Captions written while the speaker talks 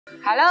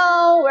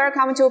Hello,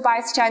 welcome to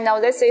BAI's channel.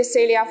 This is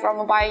Celia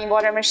from BAI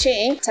Embroidery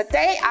Machine.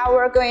 Today I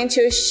will going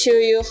to show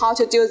you how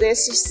to do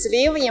this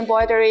sleeve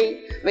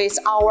embroidery with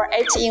our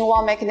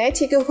 8-in-1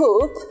 magnetic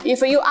hoop.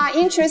 If you are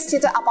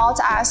interested about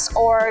us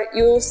or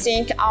you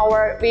think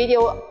our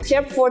video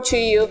helpful to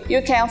you,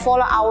 you can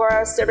follow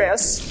our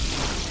series.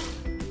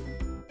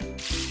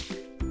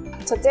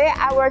 Today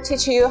I will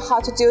teach you how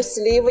to do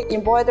sleeve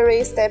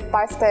embroidery step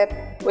by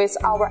step with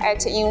our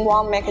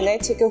 8-in-1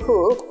 magnetic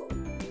hoop.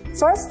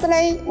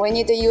 Firstly, we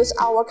need to use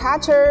our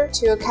cutter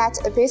to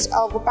cut a piece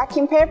of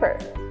backing paper.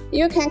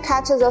 You can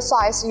cut the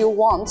size you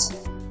want.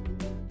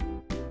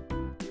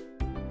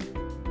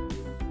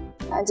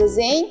 And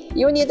then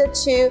you need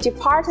to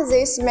depart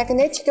this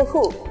magnetic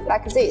hoop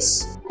like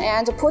this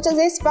and put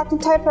this backing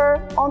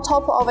paper on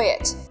top of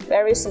it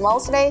very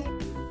smoothly.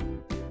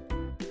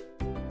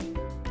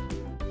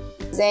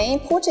 Then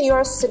put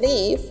your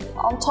sleeve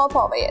on top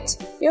of it.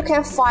 You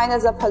can find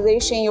the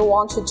position you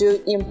want to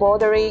do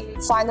embroidery,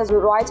 find the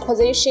right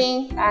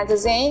position, and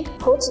then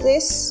put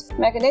this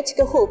magnetic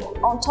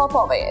hoop on top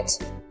of it.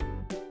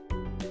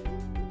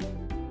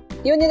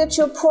 You need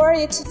to pour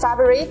it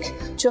fabric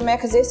to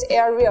make this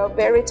area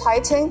very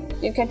tighten.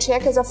 You can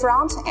check the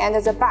front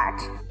and the back.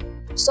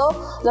 So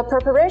the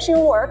preparation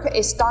work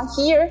is done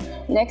here.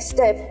 Next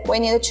step, we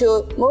need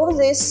to move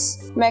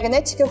this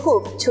magnetic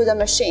hoop to the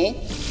machine.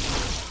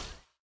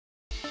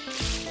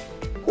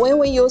 When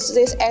we use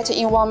this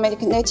 8-in-1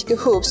 magnetic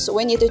hoops,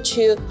 we need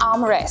to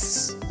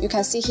armrest. You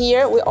can see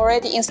here we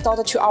already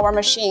installed to our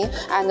machine,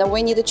 and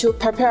we need to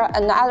prepare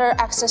another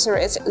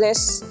accessories.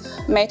 This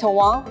metal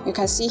one, you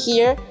can see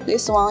here,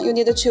 this one, you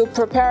need to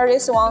prepare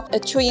this one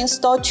to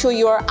install to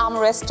your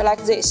armrest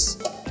like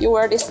this. You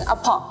will listen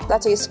upon,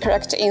 that is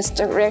correct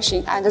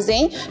installation. And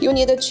then you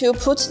need to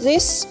put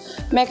this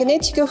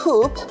magnetic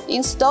hoop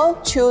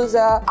installed to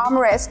the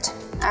armrest.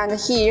 And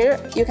here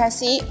you can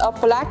see a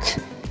black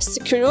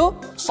screw.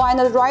 Find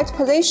the right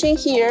position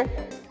here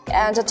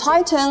and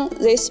tighten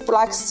this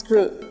black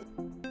screw.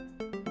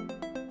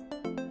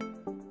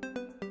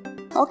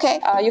 Okay,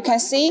 you can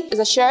see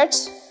the shirt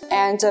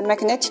and the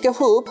magnetic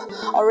hoop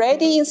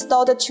already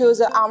installed to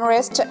the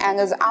armrest, and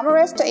the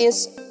armrest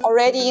is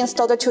already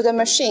installed to the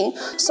machine.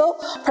 So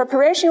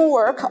preparation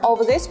work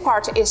of this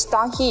part is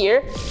done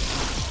here.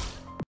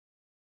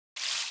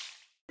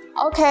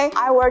 Okay,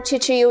 I will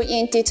teach you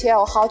in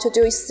detail how to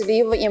do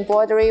sleeve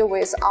embroidery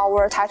with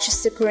our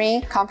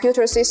touchscreen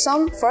computer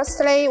system.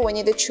 Firstly, we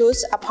need to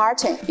choose a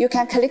pattern. You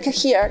can click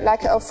here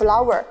like a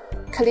flower,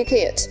 click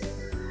it,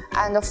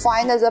 and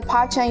find the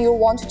pattern you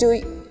want to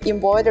do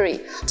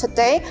embroidery.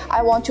 Today,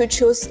 I want to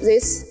choose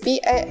this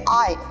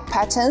BAI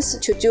patterns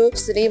to do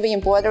sleeve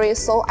embroidery,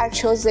 so I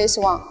chose this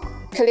one.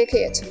 Click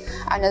it,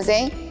 and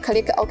then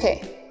click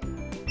OK.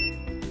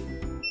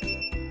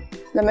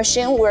 The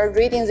machine will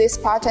read this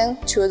pattern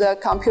to the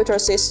computer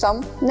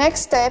system.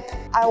 Next step,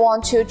 I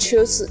want to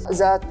choose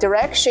the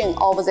direction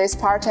of this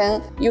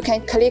pattern. You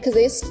can click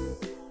this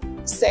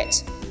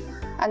set.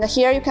 And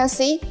here you can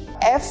see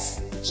F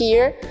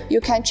here.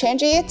 You can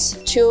change it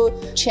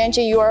to change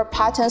your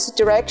pattern's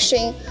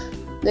direction.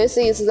 This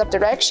is the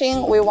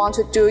direction we want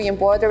to do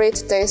embroidery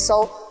today,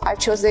 so I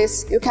choose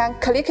this. You can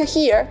click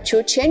here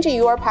to change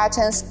your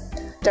pattern's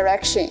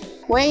direction.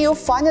 When you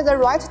find the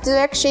right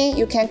direction,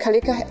 you can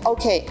click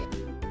OK.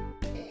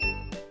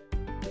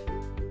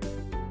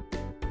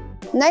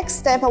 Next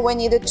step, we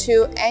need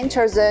to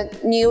enter the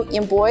new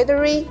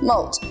embroidery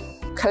mode.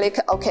 Click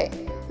OK.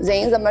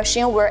 Then the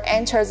machine will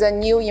enter the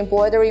new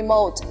embroidery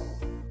mode.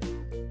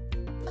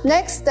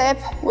 Next step,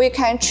 we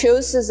can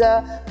choose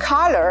the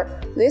color.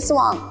 This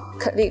one,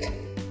 click.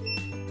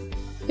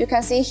 You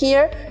can see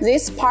here,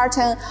 this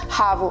pattern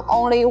have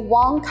only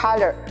one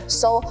color.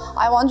 So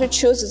I want to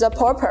choose the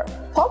purple.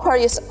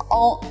 Purple is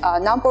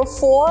on number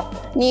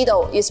 4,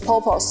 needle is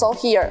purple. So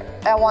here,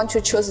 I want to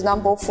choose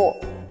number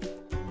 4.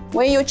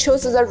 When you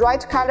choose the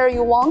right color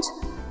you want,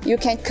 you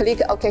can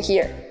click OK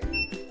here.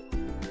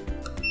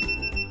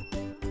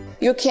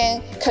 You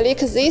can click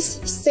this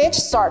Set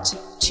Start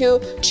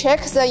to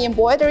check the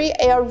embroidery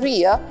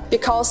area,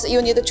 because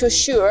you need to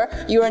ensure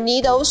your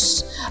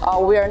needles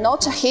will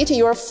not hit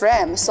your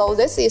frame. So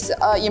this is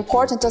an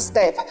important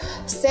step.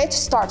 Set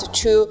Start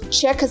to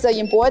check the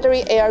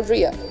embroidery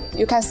area.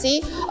 You can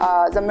see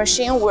the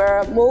machine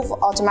will move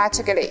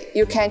automatically.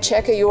 You can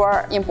check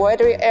your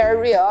embroidery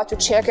area to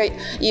check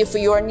if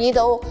your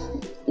needle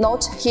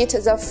not hit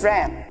the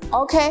frame.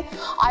 Okay,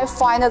 I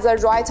find the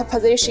right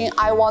position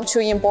I want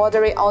to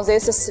embroider on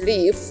this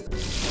sleeve.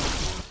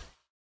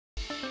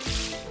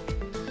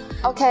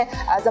 Okay,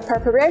 the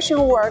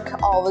preparation work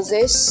of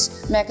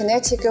this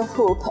magnetic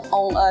hoop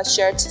on a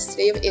shirt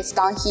sleeve is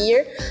done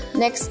here.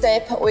 Next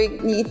step, we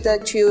need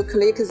to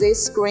click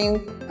this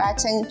green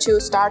button to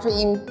start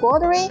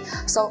embroidery.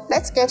 So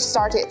let's get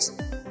started.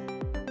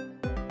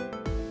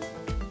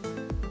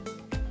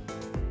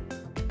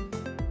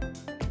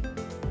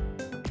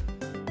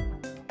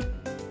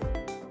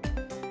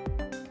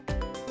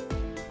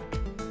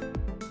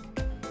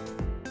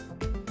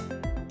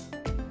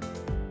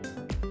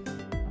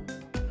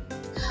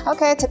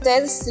 Okay,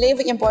 today's sleeve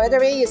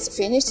embroidery is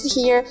finished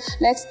here.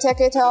 Let's take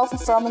it off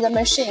from the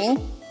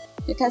machine.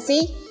 You can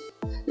see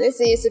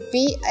this is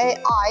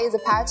BAI, the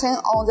pattern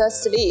on the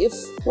sleeve.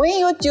 When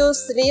you do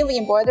sleeve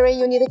embroidery,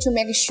 you need to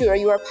make sure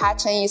your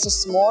pattern is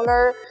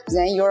smaller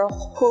than your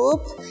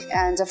hoop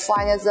and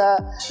find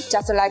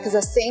just like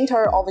the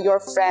center of your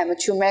frame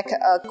to make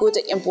a good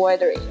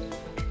embroidery.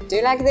 Do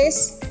you like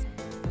this?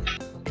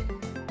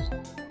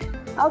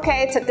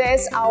 Okay,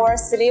 today's our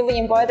sleeve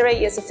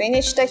embroidery is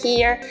finished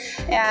here,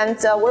 and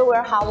we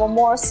will have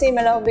more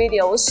similar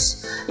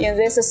videos in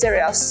this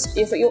series.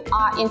 If you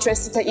are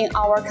interested in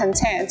our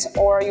content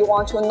or you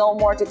want to know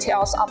more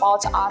details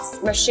about our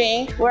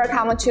machine,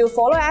 welcome to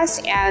follow us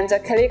and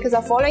click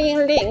the following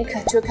link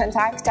to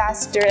contact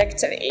us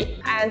directly.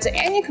 And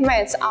any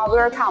comments are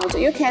welcomed.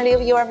 You can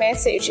leave your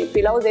message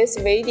below this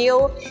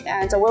video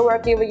and we will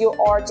give you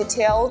all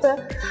detailed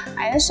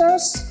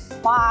answers.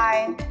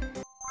 Bye!